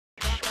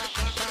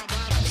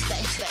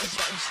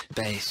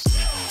Bass.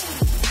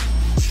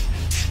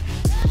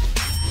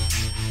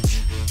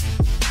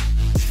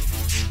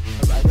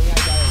 I think I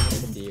gotta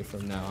listen to you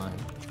from now on.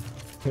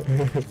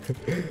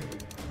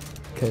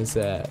 Cause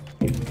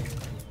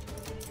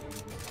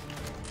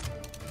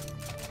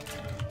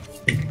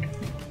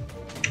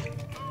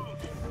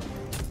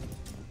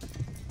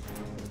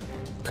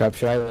Crap,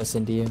 should I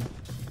listen to you?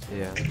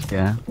 Yeah.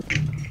 Yeah.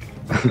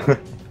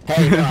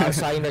 Hey, no, I was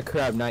talking to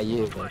Crab, not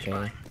you, okay?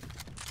 I'm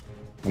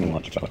gonna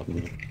watch out.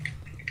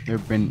 He's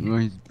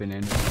been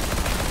in.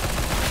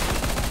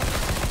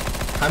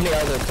 How many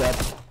are there, Crab?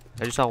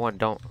 I just saw one.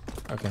 Don't.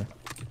 Okay.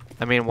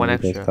 I mean one You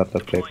guys extra. got the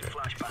pick.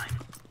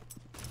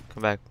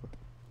 Come back.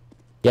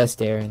 Yes,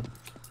 Darren.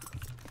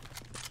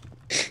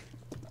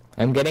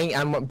 I'm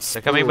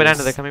They're coming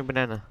banana. They're coming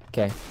banana.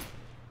 Okay.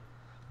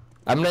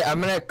 I'm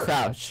gonna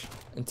crouch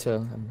until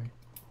I'm ready.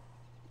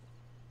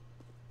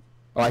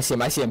 Oh, I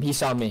see him. He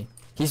saw me.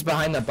 He's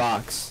behind the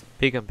box.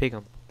 Peek him. Peek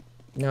him.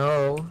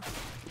 No.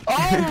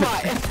 Oh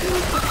my!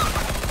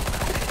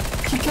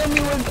 He killed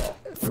me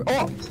with.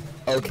 Oh.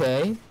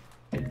 Okay.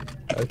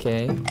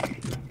 Okay.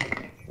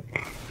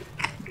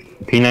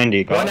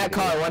 P90 got One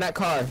at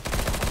car.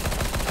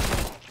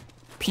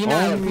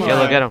 P90. Oh,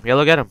 Yellow, get him.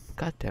 Yellow, get him.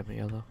 God damn it,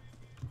 yellow.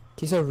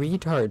 He's a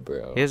retard,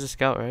 bro. He has a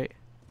scout, right?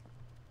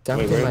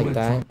 Something where like was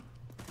that.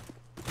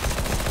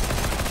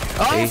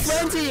 Oh, Ace.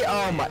 frenzy!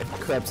 Oh my,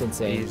 crap's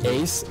insane. Easy.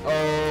 Ace.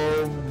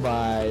 Oh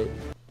my.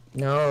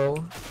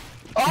 No.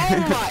 Oh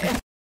my.